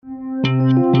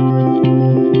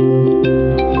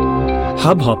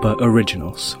Hubhopper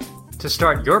Originals. To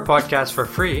start your podcast for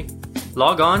free,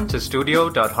 log on to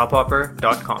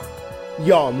studio.hubhopper.com.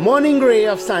 Your Morning Ray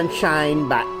of Sunshine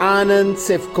by Anand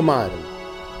Sivkumaran.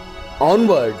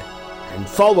 Onward and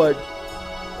forward.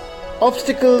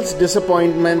 Obstacles,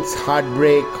 disappointments,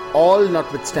 heartbreak, all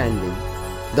notwithstanding,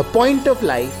 the point of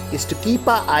life is to keep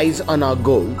our eyes on our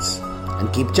goals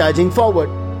and keep charging forward.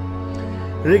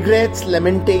 Regrets,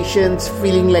 lamentations,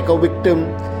 feeling like a victim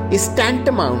is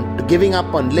tantamount to giving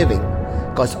up on living,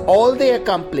 because all they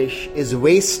accomplish is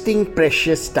wasting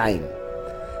precious time.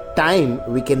 Time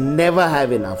we can never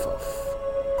have enough of.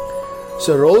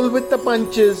 So roll with the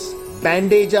punches,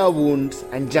 bandage our wounds,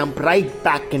 and jump right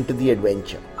back into the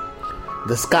adventure.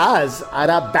 The scars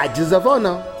are our badges of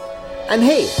honor. And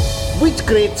hey, which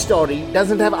great story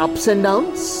doesn't have ups and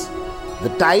downs? The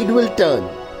tide will turn,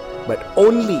 but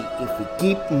only if we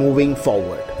keep moving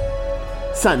forward.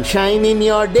 Sunshine in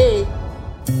your day.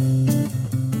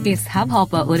 इस hub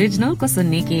hopper original को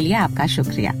सुनने के लिए आपका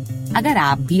शुक्रिया। अगर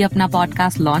आप भी अपना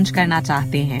पॉडकास्ट लॉन्च करना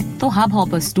चाहते हैं, तो हब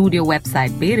हॉपर स्टूडियो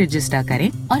वेबसाइट पे रजिस्टर करें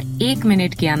और 1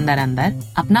 मिनट के अंदर अंदर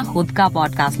अपना खुद का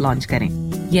पॉडकास्ट लॉन्च करें।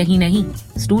 यही नहीं,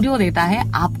 स्टूडियो देता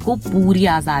है आपको पूरी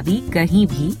आजादी कहीं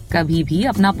भी कभी भी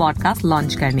अपना पॉडकास्ट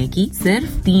लॉन्च करने की,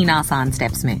 सिर्फ 3 आसान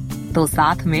स्टेप्स में। तो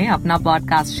साथ में अपना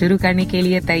पॉडकास्ट शुरू करने के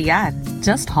लिए तैयार?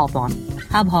 Just hop on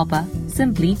Hubhopper,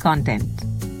 simply content.